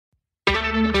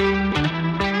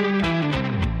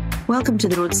Welcome to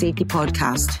the Road Safety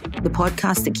Podcast, the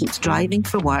podcast that keeps driving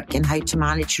for work and how to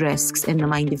manage risks in the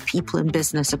mind of people and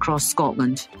business across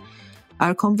Scotland.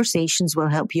 Our conversations will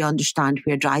help you understand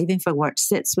where driving for work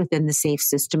sits within the safe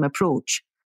system approach.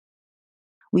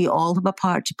 We all have a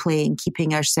part to play in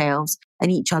keeping ourselves and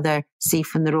each other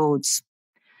safe on the roads.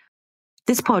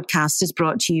 This podcast is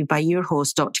brought to you by your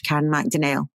host, Dr. Karen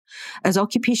McDonnell. As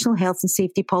Occupational Health and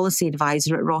Safety Policy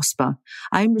Advisor at ROSPA,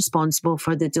 I am responsible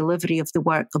for the delivery of the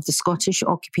work of the Scottish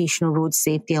Occupational Road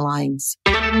Safety Alliance.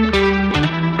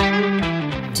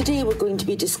 Today we're going to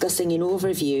be discussing in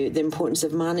overview the importance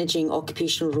of managing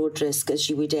occupational road risk as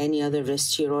you would any other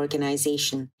risk to your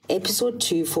organisation. Episode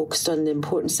 2 focused on the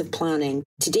importance of planning.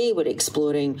 Today we're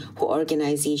exploring what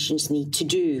organisations need to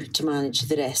do to manage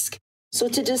the risk. So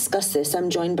to discuss this, I'm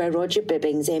joined by Roger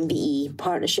Bibbings, MBE,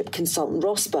 Partnership Consultant,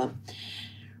 ROSPA.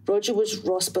 Roger was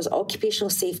ROSPA's Occupational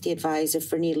Safety Advisor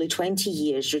for nearly 20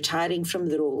 years, retiring from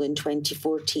the role in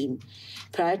 2014.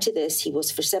 Prior to this, he was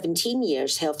for 17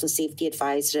 years Health and Safety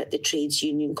Advisor at the Trades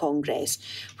Union Congress,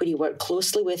 where he worked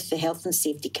closely with the Health and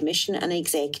Safety Commission and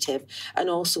Executive, and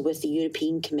also with the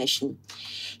European Commission.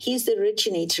 He is the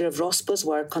originator of ROSPA's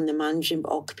work on the management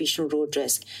of occupational road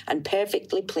risk and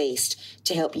perfectly placed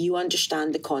to help you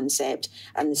understand the concept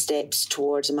and the steps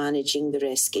towards managing the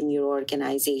risk in your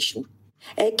organisation.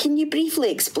 Can you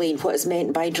briefly explain what is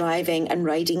meant by driving and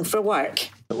riding for work?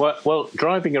 Well,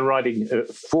 driving and riding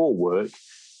for work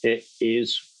it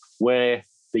is where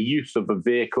the use of a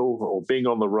vehicle or being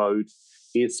on the road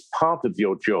is part of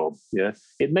your job. Yeah,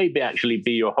 it may actually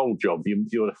be your whole job.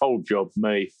 Your whole job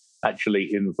may actually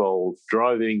involve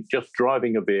just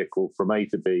driving a vehicle from A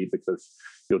to B because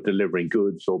you're delivering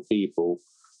goods or people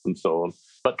and so on.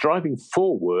 But driving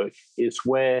for work is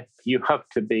where you have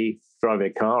to be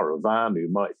driving a car or a van, you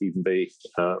might even be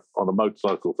on a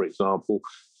motorcycle, for example,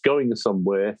 going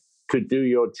somewhere to do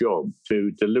your job, to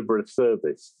deliver a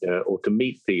service or to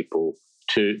meet people,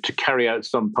 to carry out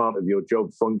some part of your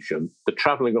job function. The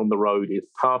travelling on the road is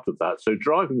part of that. So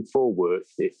driving for work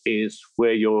is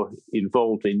where you're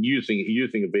involved in using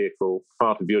a vehicle,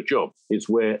 part of your job. It's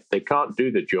where they can't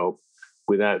do the job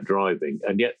without driving.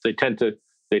 And yet they tend to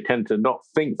not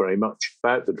think very much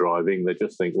about the driving. They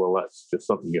just think, well, that's just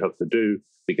something you have to do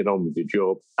to get on with your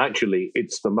job. Actually,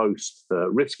 it's the most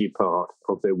risky part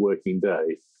of their working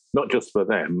day, not just for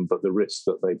them, but the risks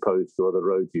that they pose to other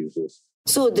road users.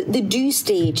 So the do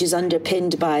stage is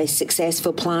underpinned by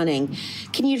successful planning.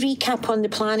 Can you recap on the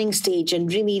planning stage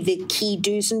and really the key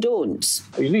do's and don'ts?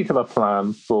 You need to have a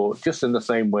plan for, just in the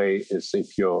same way as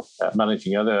if you're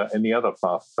managing any other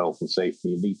part of health and safety,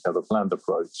 you need to have a planned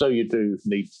approach. So you do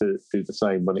need to do the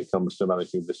same when it comes to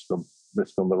managing risk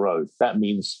on the road. That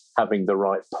means having the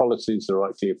right policies, the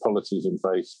right clear policies in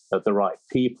place, the right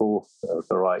people,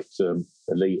 the right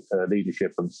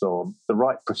leadership and so on, the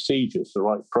right procedures, the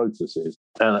right processes.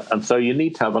 And so you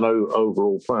need to have an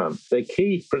overall plan. The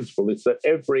key principle is that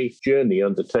every journey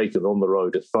undertaken on the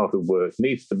road as part of work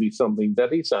needs to be something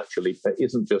that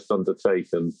isn't just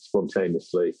undertaken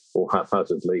spontaneously or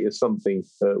haphazardly. It's something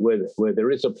where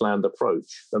there is a planned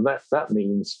approach. And that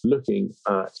means looking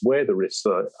at where the risks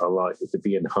are likely to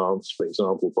be enhanced, for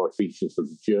example, by features of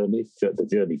the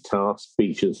journey task,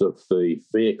 features of the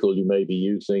vehicle you may be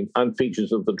using, and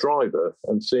features of the driver,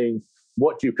 and seeing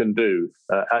what you can do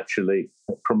actually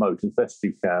promote as best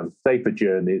you can safer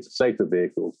journeys, safer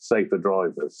vehicles, safer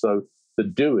drivers. So the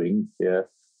doing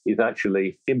is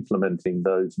actually implementing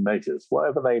those measures,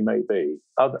 whatever they may be.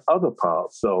 Other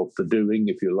parts of the doing,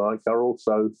 if you like, are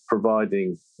also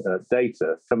providing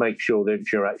data to make sure that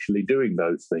you're actually doing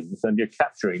those things and you're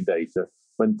capturing data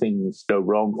when things go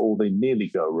wrong or they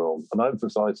nearly go wrong. And I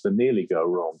emphasise the nearly go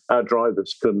wrong. Our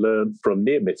drivers can learn from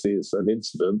near misses and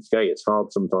incidents. Okay, it's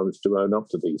hard sometimes to own up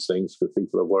to these things because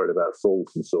people are worried about fault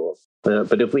and so on.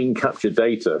 But if we can capture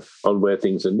data on where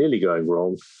things are nearly going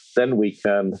wrong, then we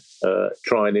can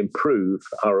try and improve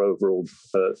our overall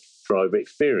driver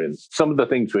experience. Some of the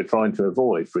things we're trying to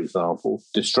avoid, for example,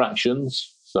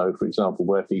 distractions. So, for example,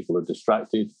 where people are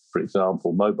distracted, for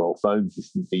example, mobile phones you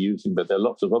shouldn't be using, but there are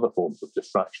lots of other forms of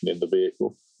distraction in the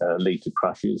vehicle, lead to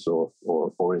crashes or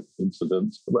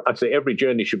incidents. I'd say every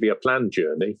journey should be a planned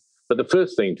journey. But the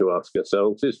first thing to ask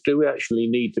ourselves is, do we actually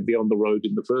need to be on the road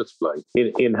in the first place?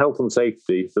 In health and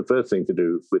safety, the first thing to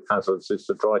do with hazards is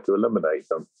to try to eliminate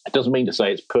them. It doesn't mean to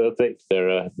say it's perfect. There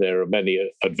are many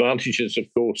advantages, of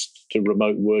course, to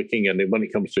remote working. And when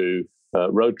it comes to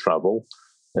road travel,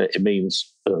 it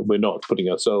means we're not putting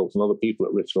ourselves and other people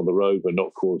at risk on the road. We're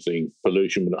not causing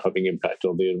pollution. We're not having impact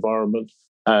on the environment.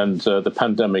 And the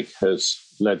pandemic has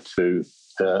led to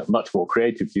much more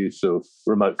creative use of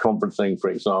remote conferencing, for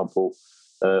example,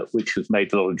 which has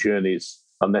made a lot of journeys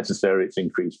unnecessary. It's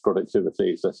increased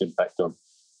productivity, it's less impact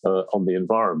on the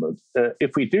environment.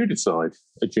 If we do decide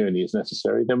a journey is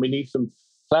necessary, then we need to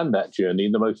plan that journey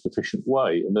in the most efficient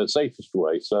way and the safest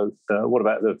way. So what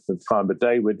about the time of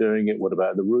day we're doing it? What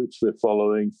about the routes we're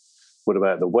following? What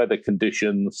about the weather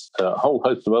conditions? A whole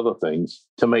host of other things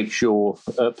to make sure,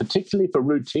 particularly for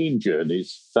routine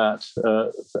journeys, that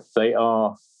they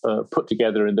are put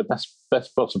together in the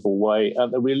best possible way,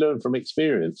 and that we learn from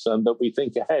experience and that we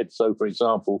think ahead. So, for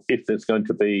example, if there's going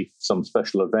to be some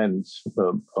special event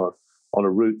on a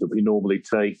route that we normally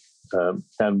take,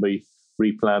 can we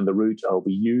replan the route? Are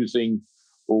we using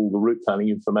all the route planning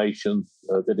information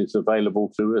that is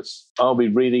available to us? Are we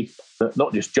really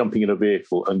not just jumping in a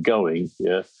vehicle and going,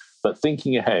 but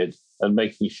thinking ahead and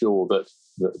making sure that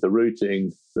the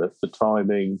routing, the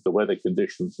timing, the weather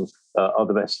conditions are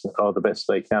the best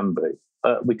they can be?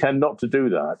 We tend not to do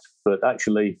that, but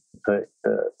actually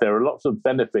there are lots of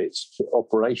benefits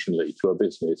operationally to a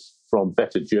business from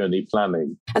better journey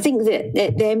planning. I think that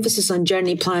the emphasis on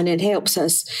journey planning helps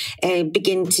us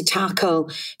begin to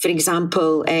tackle, for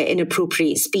example,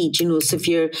 inappropriate speed. So if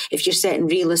you're setting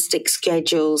realistic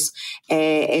schedules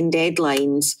and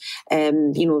deadlines,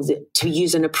 to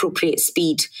use an appropriate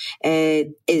speed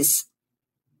is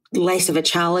less of a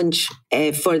challenge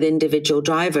for the individual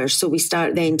driver. So we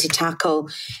start then to tackle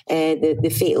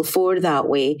the fatal four that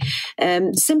way.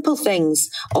 Simple things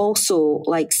also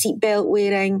like seatbelt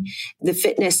wearing, the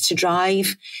fitness to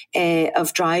drive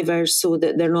of drivers so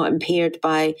that they're not impaired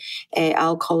by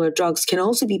alcohol or drugs can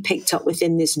also be picked up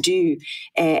within this do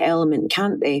element,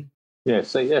 can't they? Yes.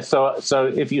 So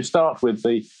if you start with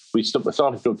we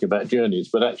started talking about journeys,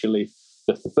 but actually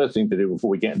the first thing to do before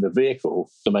we get in the vehicle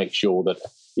to make sure that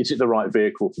is it the right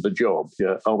vehicle for the job?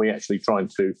 Are we actually trying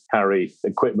to carry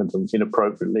equipment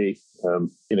inappropriately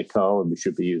in a car and we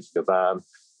should be using a van?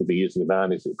 Should be using a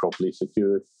van? Is it properly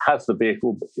secured? Has the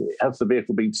vehicle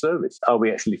been serviced? Are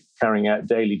we actually carrying out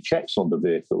daily checks on the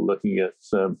vehicle, looking at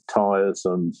tyres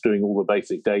and doing all the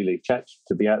basic daily checks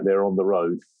to be out there on the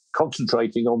road,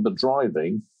 concentrating on the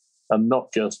driving and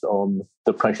not just on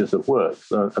the pressures of work?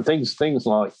 And things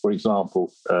like, for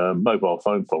example, mobile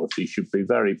phone policy should be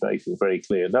very basic, very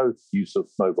clear. No use of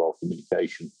mobile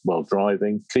communication while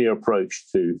driving. Clear approach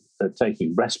to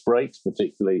taking rest breaks,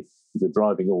 particularly if you're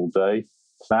driving all day.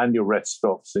 Plan your rest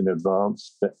stops in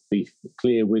advance. Be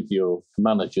clear with your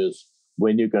managers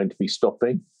when you're going to be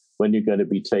stopping, when you're going to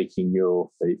be taking your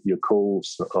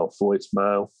calls off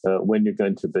voicemail, when you're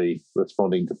going to be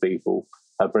responding to people.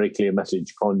 A very clear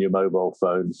message on your mobile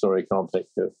phone. Sorry, I can't take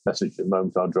the message at the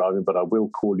moment I'm driving, but I will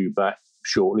call you back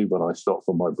shortly when I stop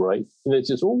for my break. And it's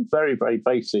just all very, very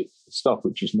basic stuff,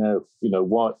 which is now,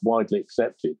 widely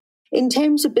accepted. In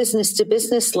terms of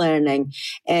business-to-business learning,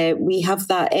 we have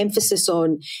that emphasis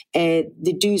on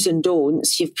the do's and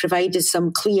don'ts. You've provided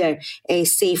some clear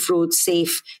safe road,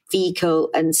 safe vehicle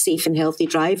and safe and healthy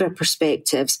driver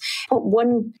perspectives. What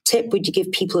one tip would you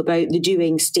give people about the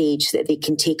doing stage that they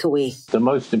can take away? The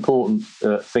most important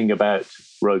thing about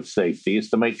road safety is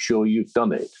to make sure you've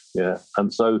done it.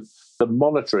 And so the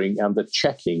monitoring and the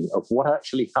checking of what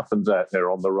actually happens out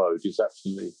there on the road is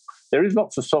absolutely... There is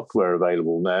lots of software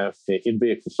available now,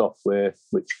 in-vehicle software,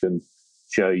 which can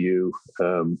show you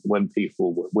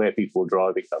where people are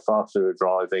driving, how fast they were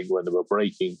driving, when they were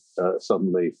braking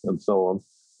suddenly, and so on.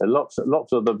 And lots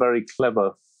of the very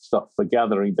clever stuff for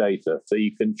gathering data, so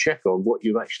you can check on what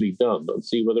you've actually done and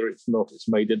see whether it's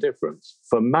made a difference.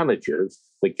 For managers,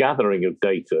 the gathering of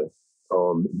data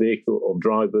on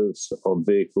drivers, on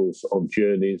vehicles, on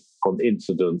journeys, on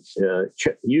incidents,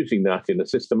 using that in a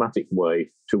systematic way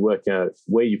to work out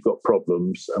where you've got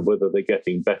problems and whether they're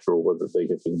getting better or whether they're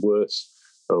getting worse,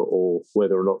 or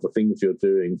whether or not the things you're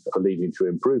doing are leading to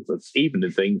improvements, even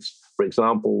in things, for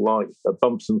example, like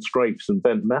bumps and scrapes and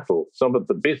bent metal. Some of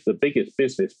the biggest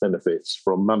business benefits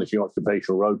from managing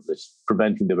occupational road risk,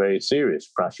 preventing the very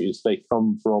serious crashes, they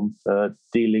come from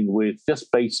dealing with just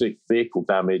basic vehicle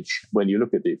damage. When you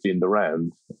look at it in the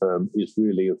round, is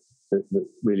really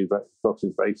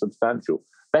very substantial.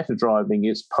 Better driving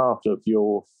is part of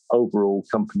your overall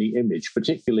company image,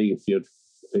 particularly if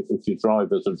your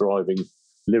drivers are driving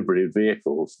livery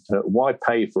vehicles. Why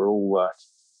pay for all that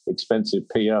expensive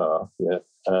PR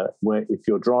where if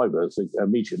your drivers are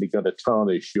immediately going to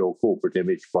tarnish your corporate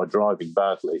image by driving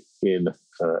badly in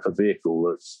a vehicle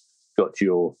that's got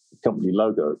your company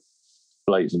logo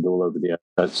blazoned all over the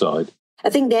outside? I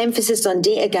think the emphasis on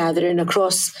data gathering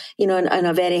across, in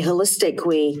a very holistic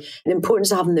way, the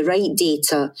importance of having the right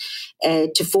data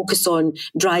to focus on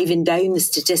driving down the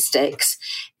statistics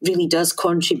really does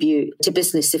contribute to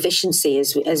business efficiency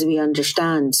as we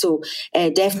understand. So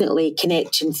definitely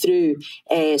connecting through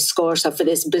Scorsa for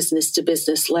this business to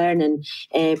business learning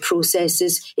process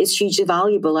is hugely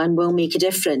valuable and will make a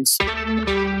difference.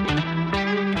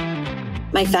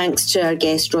 My thanks to our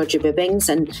guest, Roger Bibbings,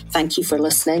 and thank you for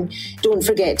listening. Don't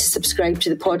forget to subscribe to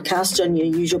the podcast on your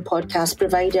usual podcast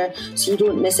provider so you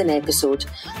don't miss an episode.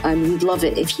 And we'd love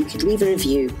it if you could leave a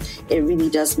review. It really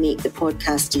does make the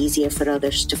podcast easier for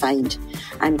others to find.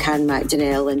 I'm Karen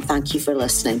McDonnell, and thank you for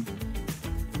listening.